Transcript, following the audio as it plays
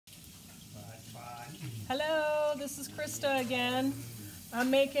Hello, this is Krista again.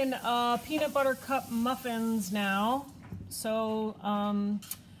 I'm making peanut butter cup muffins now. So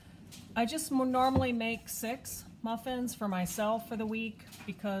I just normally make 6 muffins for myself for the week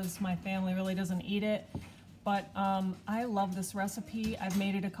because my family really doesn't eat it. But I love this recipe. I've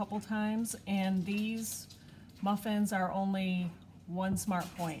made it a couple times, and these muffins are only 1 smart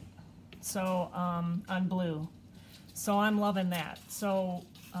point. So on blue. So I'm loving that. So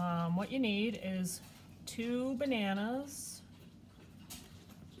what you need is 2 bananas,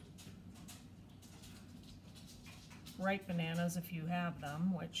 ripe bananas if you have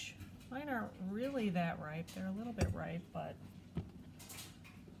them, which mine aren't really that ripe. They're a little bit ripe, but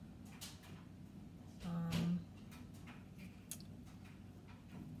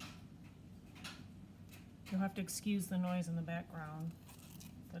you'll have to excuse the noise in the background.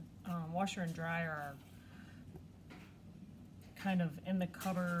 The washer and dryer are kind of in the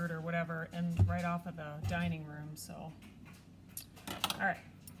cupboard or whatever, and right off of the dining room. So all right,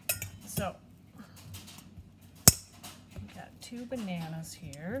 so we got 2 bananas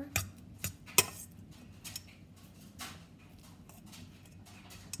here. Get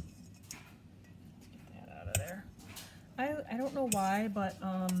that out of there. I don't know why, but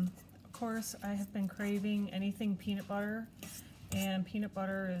of course I have been craving anything peanut butter, and peanut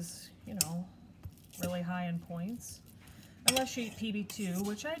butter is, you know, really high in points. Unless you eat PB2,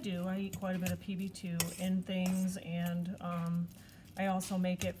 which I do. I eat quite a bit of PB2 in things, and I also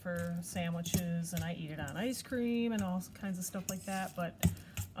make it for sandwiches, and I eat it on ice cream and all kinds of stuff like that. But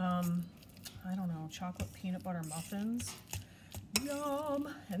I don't know, chocolate peanut butter muffins, yum!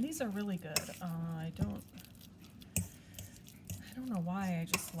 And these are really good. I don't know why, I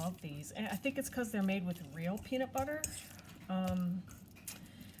just love these. And I think it's because they're made with real peanut butter.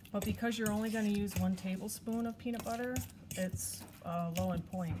 But because you're only going to use 1 tablespoon of peanut butter, it's low in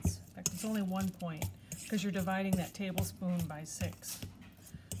points. In fact, it's only 1 point because you're dividing that tablespoon by 6.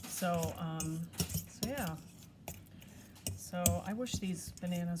 So, so yeah. So I wish these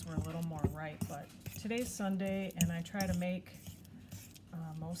bananas were a little more ripe, but today's Sunday, and I try to make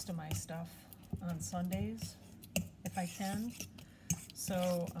most of my stuff on Sundays if I can.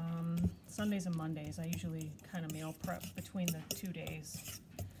 So Sundays and Mondays, I usually kind of meal prep between the 2 days.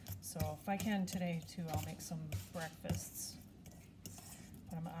 So if I can today too, I'll make some breakfasts,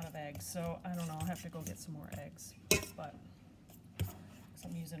 but I'm out of eggs, so I don't know, I'll have to go get some more eggs, but because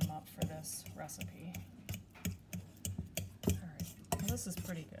I'm using them up for this recipe. Alright, well, this is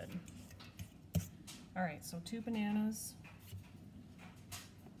pretty good. Alright, so 2 bananas,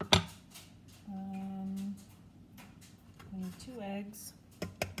 we need 2 eggs,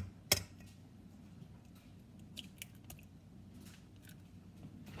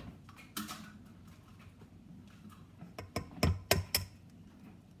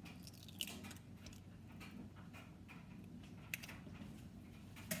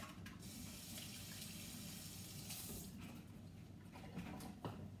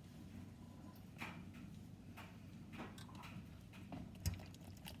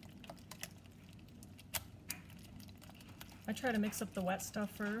 I try to mix up the wet stuff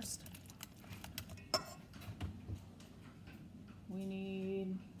first. We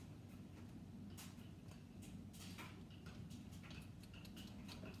need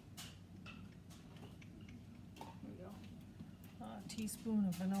a teaspoon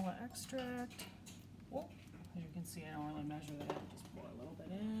of vanilla extract. Oh, as you can see, I don't really measure that. Just pour a little bit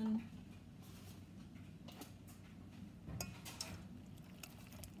in.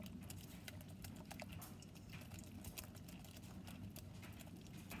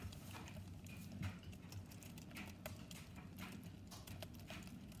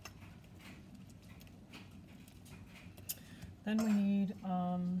 Then we need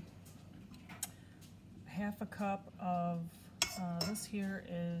half a cup of, this here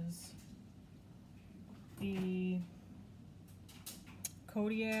is the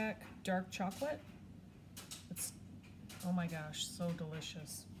Kodiak dark chocolate. It's, oh my gosh, so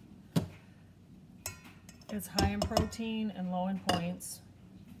delicious. It's high in protein and low in points.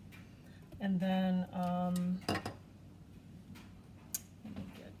 And then, let me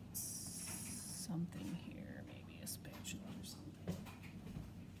get something here, maybe a spatula or something.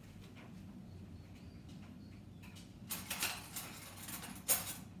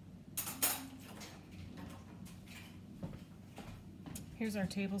 Here's our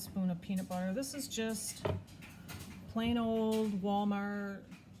tablespoon of peanut butter. This is just plain old Walmart,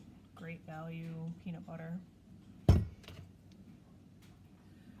 great value peanut butter. That's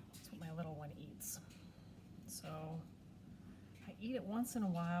what my little one eats. So I eat it once in a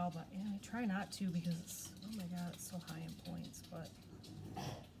while, but yeah, I try not to because it's, oh my god, it's so high in points, but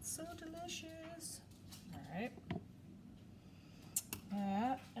it's so delicious.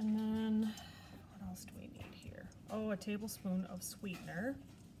 tablespoon of sweetener.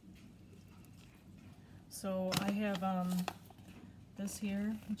 So I have this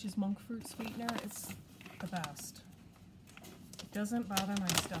here, which is monk fruit sweetener. It's the best. It doesn't bother my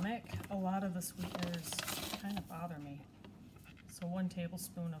stomach. A lot of the sweeteners kind of bother me. So 1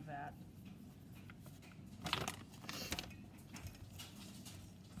 tablespoon of that.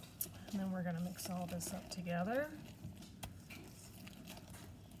 And then we're going to mix all this up together.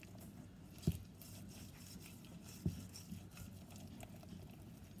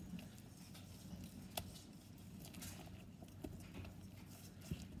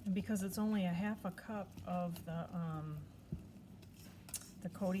 And because it's only a half a cup of the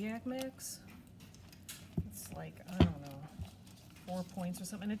Kodiak mix, it's like, I don't know, 4 points or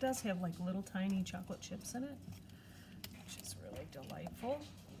something. And it does have like little tiny chocolate chips in it, which is really delightful.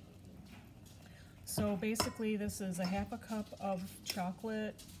 So basically this is a half a cup of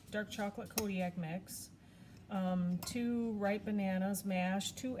dark chocolate Kodiak mix, 2 ripe bananas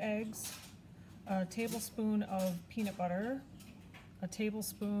mashed, 2 eggs, a tablespoon of peanut butter, a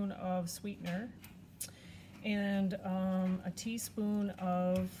tablespoon of sweetener, and a teaspoon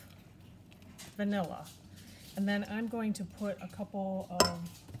of vanilla. And then I'm going to put a couple of,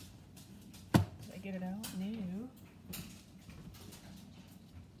 did I get it out? No.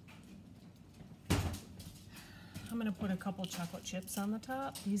 I'm going to put a couple chocolate chips on the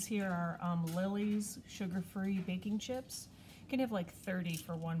top. These here are Lily's sugar-free baking chips. You can have like 30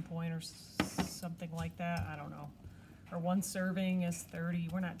 for 1 point or something like that. I don't know. Or 1 serving is 30.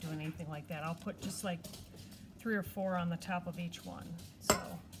 We're not doing anything like that. I'll put just like 3 or 4 on the top of each one. So,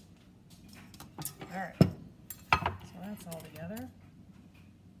 all right. So that's all together.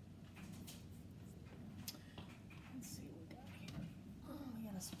 Let's see what we got here. Oh, we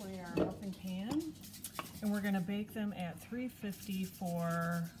gotta spray our muffin pan. And we're going to bake them at 350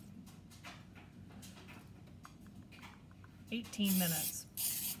 for 18 minutes.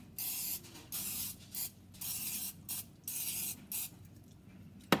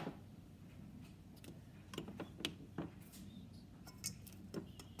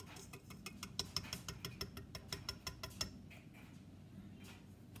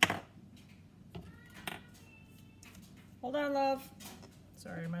 Hold on, love.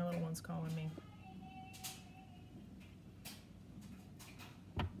 Sorry, my little one's calling me.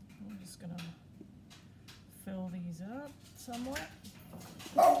 Gonna fill these up somewhat.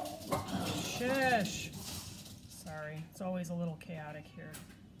 Shush! Sorry, it's always a little chaotic here.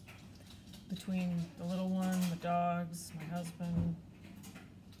 Between the little one, the dogs, my husband.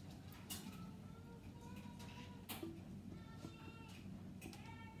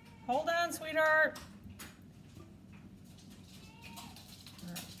 Hold on, sweetheart! All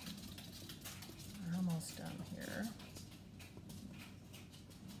right. We're almost done here.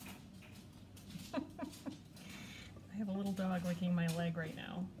 I have a little dog licking my leg right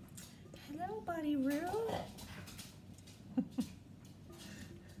now. Hello, Buddy Roo.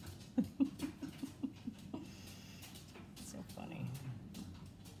 So funny.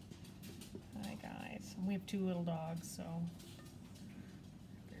 Hi, guys. We have 2 little dogs, so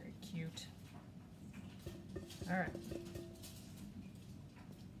very cute. All right.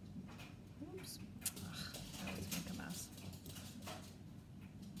 Oops. Ugh, I always make a mess.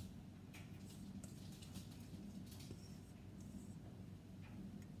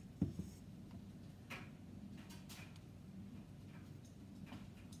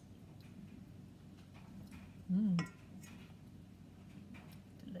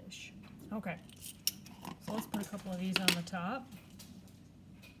 Delish. Okay, so let's put a couple of these on the top.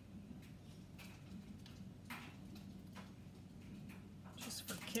 Just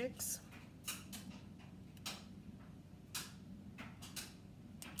for kicks.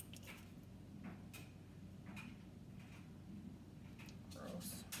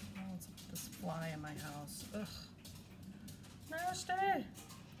 Gross. Oh, it's this fly in my house. Ugh. Nasty.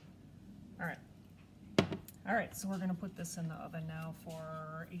 All right, so we're going to put this in the oven now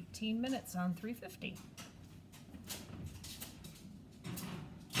for 18 minutes on 350.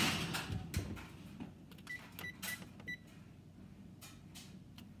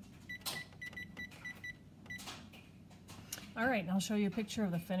 All right, and I'll show you a picture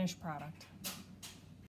of the finished product.